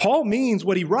 Paul means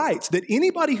what he writes, that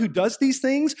anybody who does these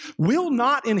things will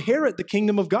not inherit the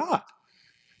kingdom of God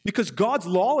because God's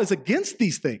law is against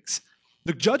these things.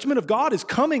 The judgment of God is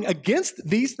coming against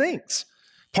these things.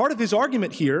 Part of his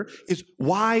argument here is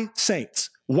why saints?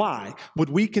 Why would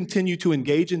we continue to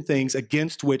engage in things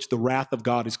against which the wrath of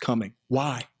God is coming?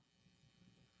 Why?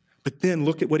 But then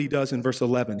look at what he does in verse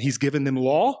 11. He's given them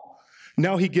law.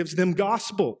 Now he gives them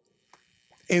gospel.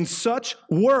 And such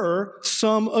were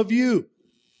some of you.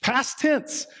 Past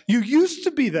tense. You used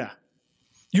to be that.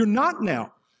 You're not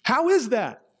now. How is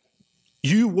that?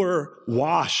 You were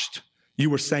washed. You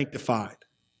were sanctified.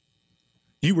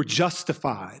 You were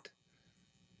justified.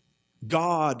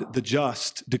 God, the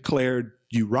just, declared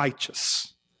you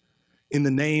righteous in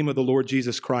the name of the Lord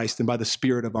Jesus Christ and by the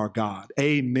Spirit of our God.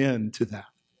 Amen to that.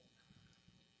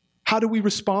 How do we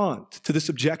respond to this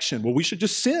objection? Well, we should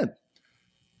just sin.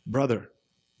 Brother,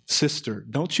 sister,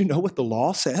 don't you know what the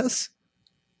law says?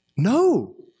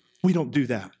 No, we don't do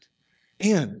that.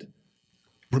 And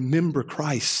remember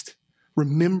Christ.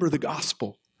 Remember the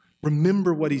gospel.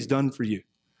 Remember what he's done for you.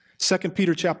 2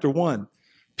 Peter chapter 1.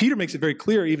 Peter makes it very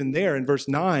clear even there in verse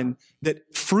 9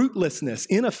 that fruitlessness,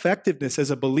 ineffectiveness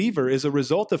as a believer is a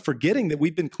result of forgetting that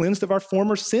we've been cleansed of our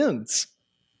former sins.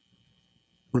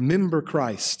 Remember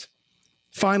Christ.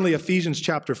 Finally, Ephesians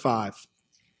chapter 5.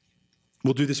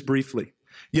 We'll do this briefly.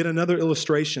 Yet another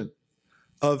illustration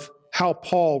of how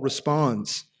Paul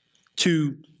responds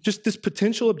to just this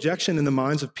potential objection in the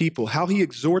minds of people, how he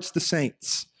exhorts the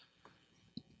saints.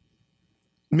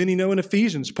 Many know in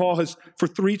Ephesians, Paul has, for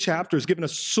 3 chapters, given a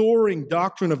soaring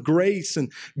doctrine of grace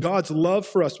and God's love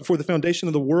for us before the foundation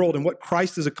of the world and what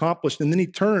Christ has accomplished. And then he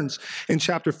turns in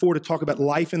chapter 4 to talk about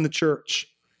life in the church.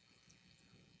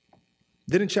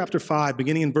 Then in chapter 5,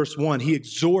 beginning in verse 1, he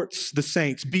exhorts the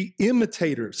saints, be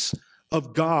imitators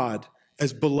of God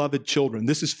as beloved children.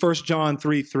 This is 1 John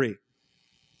 3:3.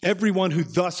 Everyone who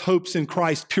thus hopes in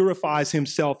Christ purifies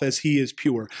himself as he is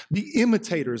pure. Be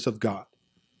imitators of God.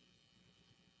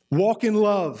 Walk in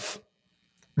love,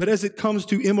 but as it comes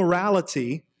to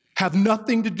immorality, have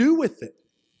nothing to do with it.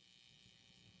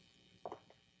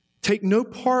 Take no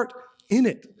part in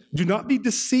it. Do not be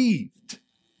deceived.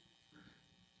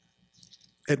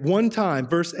 At one time,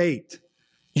 verse 8,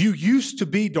 you used to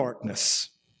be darkness,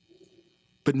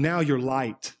 but now you're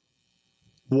light.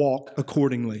 Walk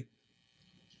accordingly.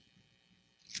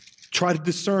 Try to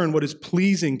discern what is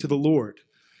pleasing to the Lord.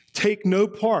 Take no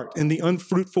part in the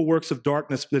unfruitful works of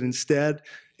darkness, but instead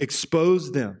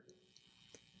expose them.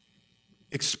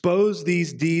 Expose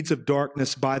these deeds of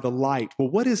darkness by the light. Well,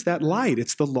 what is that light?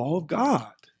 It's the law of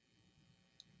God.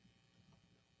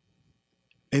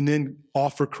 And then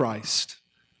offer Christ.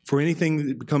 For anything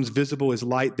that becomes visible is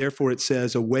light. Therefore it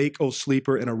says, awake, O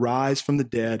sleeper, and arise from the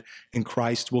dead, and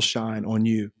Christ will shine on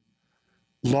you.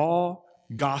 Law,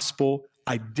 gospel,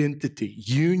 identity,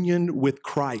 union with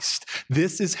Christ.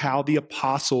 This is how the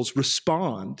apostles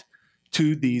respond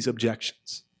to these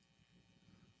objections.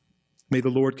 May the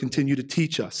Lord continue to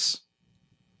teach us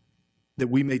that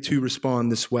we may too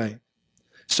respond this way.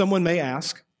 Someone may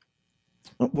ask,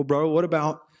 well, bro, what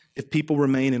about if people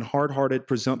remain in hard-hearted,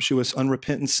 presumptuous,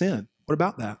 unrepentant sin? What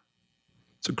about that?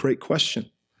 It's a great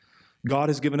question. God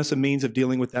has given us a means of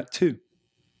dealing with that too,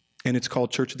 and it's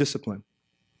called church discipline,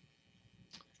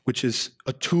 which is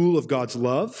a tool of God's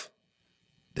love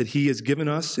that he has given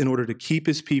us in order to keep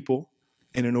his people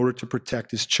and in order to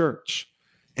protect his church.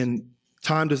 And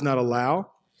time does not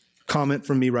allow comment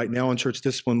from me right now on church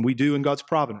discipline. We do, in God's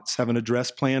providence, have an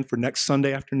address planned for next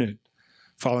Sunday afternoon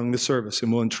following the service,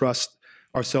 and we'll entrust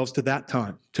ourselves to that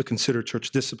time to consider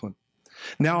church discipline.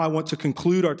 Now I want to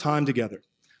conclude our time together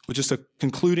with just a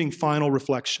concluding final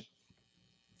reflection.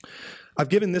 I've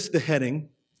given this the heading,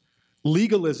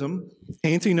 Legalism,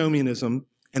 Antinomianism,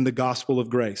 and the Gospel of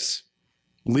Grace.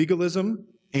 Legalism,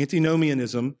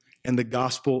 Antinomianism, and the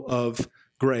Gospel of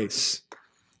Grace.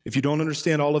 If you don't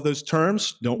understand all of those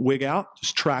terms, don't wig out.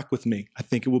 Just track with me. I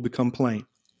think it will become plain.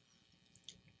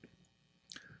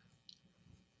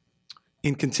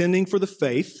 In contending for the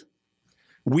faith,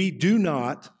 we do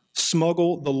not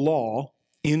smuggle the law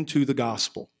into the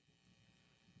gospel.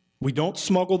 We don't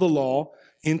smuggle the law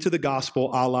into the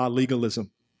gospel a la legalism.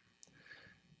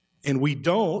 And we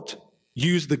don't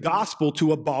use the gospel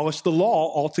to abolish the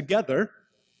law altogether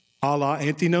a la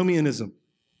antinomianism.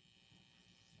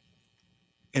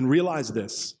 And realize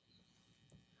this,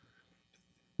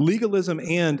 legalism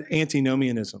and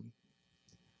antinomianism,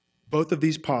 both of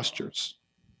these postures,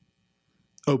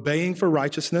 obeying for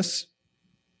righteousness,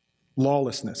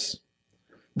 lawlessness,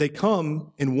 they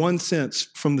come in one sense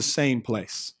from the same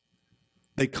place.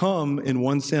 They come in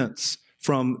one sense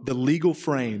from the legal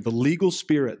frame, the legal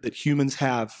spirit that humans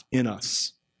have in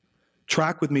us.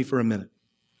 Track with me for a minute.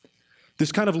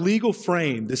 This kind of legal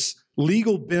frame, this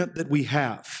legal bent that we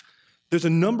have, there's a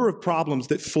number of problems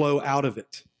that flow out of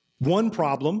it. One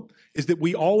problem is that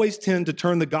we always tend to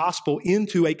turn the gospel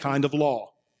into a kind of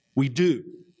law. We do.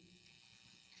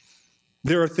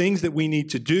 There are things that we need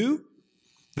to do.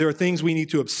 There are things we need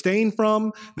to abstain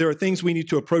from. There are things we need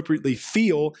to appropriately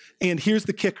feel. And here's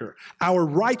the kicker. Our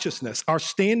righteousness, our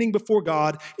standing before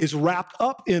God is wrapped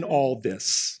up in all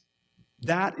this.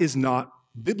 That is not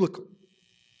biblical.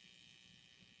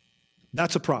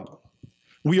 That's a problem.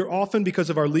 We are often, because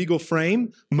of our legal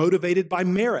frame, motivated by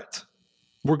merit.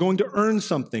 We're going to earn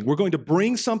something. We're going to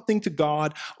bring something to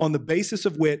God on the basis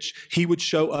of which he would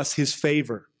show us his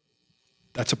favor.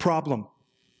 That's a problem.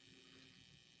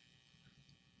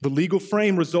 The legal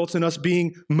frame results in us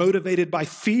being motivated by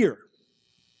fear,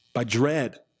 by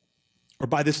dread, or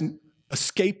by this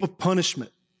escape of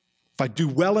punishment. If I do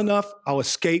well enough, I'll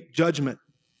escape judgment.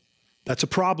 That's a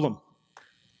problem.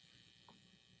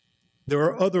 There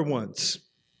are other ones.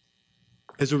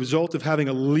 As a result of having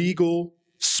a legal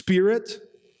spirit,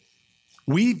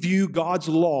 we view God's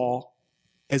law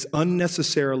as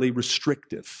unnecessarily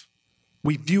restrictive.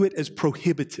 We view it as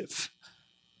prohibitive.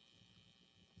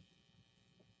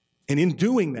 And in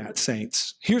doing that,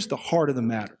 saints, here's the heart of the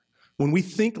matter. When we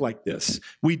think like this,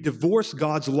 we divorce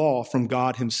God's law from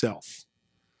God himself.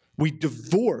 We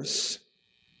divorce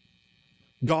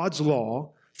God's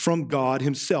law from God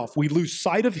himself. We lose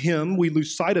sight of him. We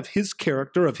lose sight of his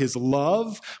character, of his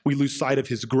love. We lose sight of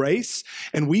his grace.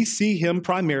 And we see him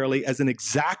primarily as an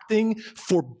exacting,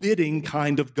 forbidding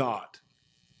kind of God.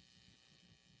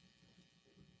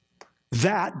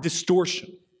 That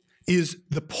distortion is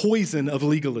the poison of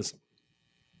legalism.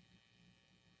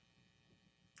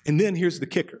 And then here's the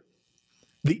kicker.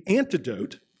 The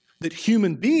antidote that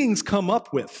human beings come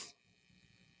up with,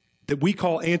 that we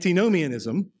call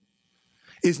antinomianism,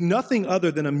 is nothing other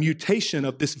than a mutation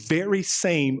of this very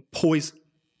same poison.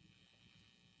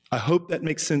 I hope that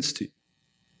makes sense to you.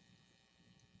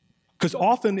 Because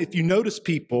often, if you notice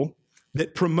people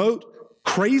that promote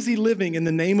crazy living in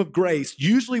the name of grace,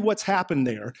 usually what's happened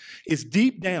there is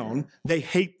deep down, they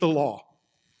hate the law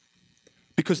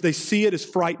because they see it as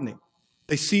frightening.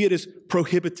 They see it as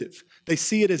prohibitive. They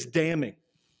see it as damning.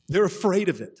 They're afraid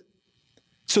of it.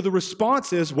 So the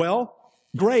response is, well,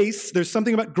 grace, there's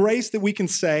something about grace that we can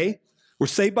say. We're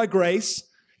saved by grace,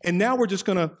 and now we're just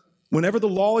going to, whenever the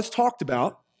law is talked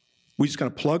about, we just kind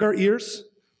of plug our ears,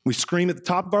 we scream at the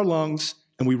top of our lungs,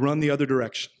 and we run the other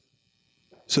direction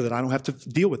so that I don't have to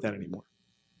deal with that anymore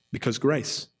because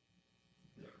grace.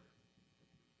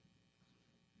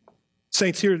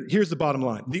 Saints, here's the bottom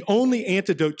line. The only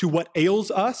antidote to what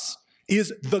ails us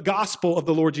is the gospel of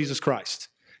the Lord Jesus Christ.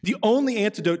 The only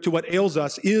antidote to what ails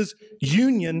us is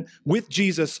union with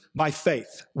Jesus by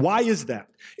faith. Why is that?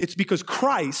 It's because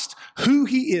Christ, who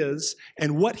he is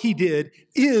and what he did,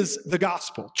 is the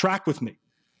gospel. Track with me.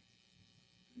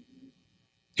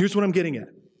 Here's what I'm getting at.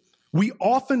 We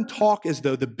often talk as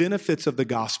though the benefits of the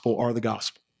gospel are the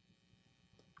gospel.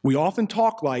 We often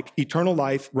talk like eternal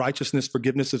life, righteousness,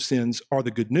 forgiveness of sins are the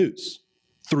good news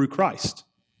through Christ.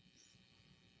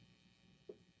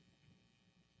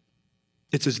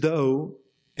 It's as though,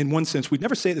 in one sense, we'd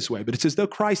never say it this way, but it's as though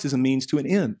Christ is a means to an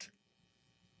end,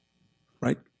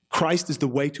 right? Christ is the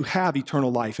way to have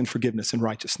eternal life and forgiveness and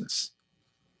righteousness.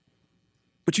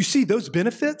 But you see, those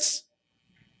benefits,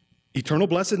 eternal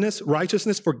blessedness,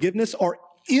 righteousness, forgiveness, are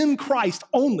in Christ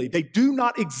only. They do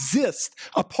not exist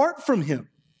apart from him.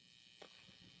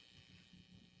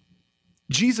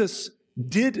 Jesus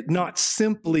did not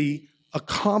simply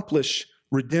accomplish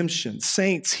redemption.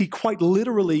 Saints, he quite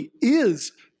literally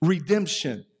is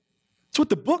redemption. That's what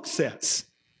the book says.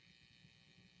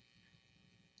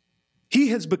 He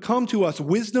has become to us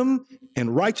wisdom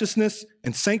and righteousness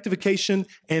and sanctification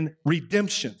and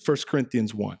redemption, 1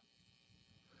 Corinthians 1.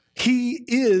 He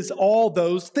is all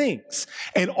those things,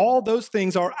 and all those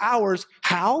things are ours.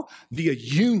 How? Via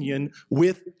union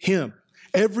with him.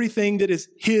 Everything that is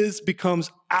his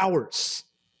becomes ours.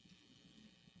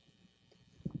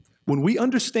 When we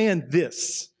understand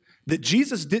this, that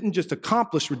Jesus didn't just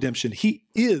accomplish redemption, he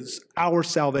is our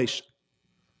salvation.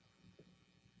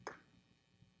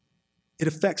 It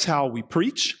affects how we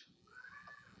preach.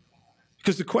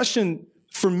 Because the question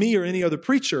for me or any other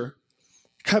preacher,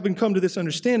 having come to this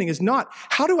understanding, is not,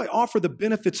 how do I offer the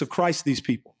benefits of Christ to these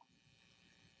people?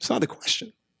 It's not the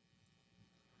question.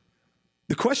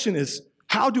 The question is,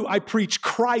 how do I preach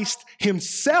Christ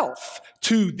himself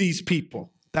to these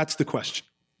people? That's the question.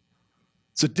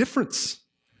 It's a difference.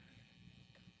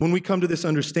 When we come to this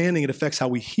understanding, it affects how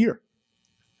we hear,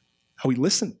 how we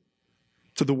listen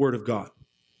to the word of God.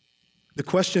 The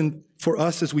question for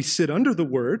us as we sit under the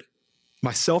word,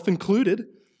 myself included,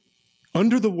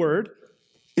 under the word,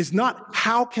 is not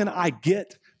how can I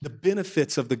get the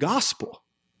benefits of the gospel?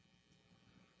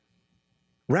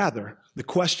 Rather, the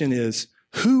question is,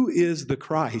 who is the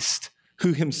Christ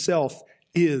who himself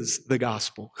is the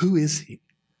gospel? Who is he?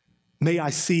 May I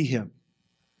see him?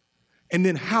 And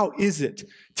then how is it?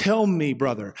 Tell me,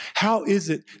 brother, how is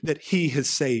it that he has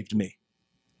saved me?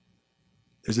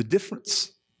 There's a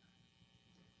difference.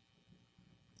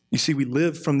 You see, we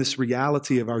live from this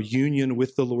reality of our union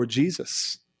with the Lord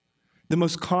Jesus. The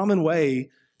most common way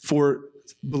for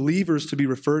believers to be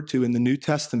referred to in the New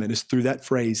Testament is through that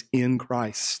phrase, in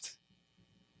Christ.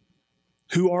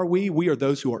 Who are we? We are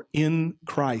those who are in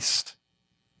Christ.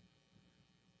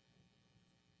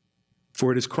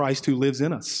 For it is Christ who lives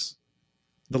in us.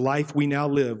 The life we now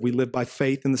live, we live by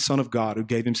faith in the Son of God who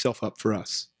gave himself up for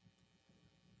us.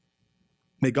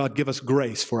 May God give us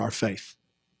grace for our faith.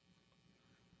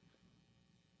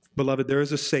 Beloved, there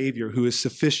is a Savior who is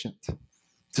sufficient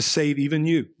to save even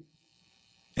you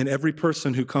and every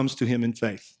person who comes to him in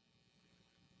faith.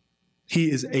 He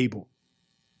is able.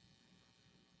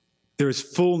 There is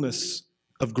fullness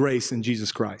of grace in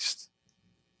Jesus Christ.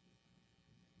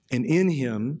 And in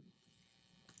him,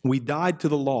 we died to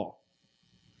the law.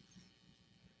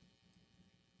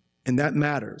 And that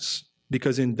matters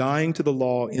because in dying to the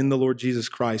law in the Lord Jesus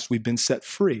Christ, we've been set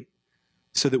free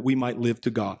so that we might live to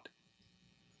God.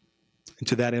 And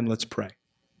to that end, let's pray.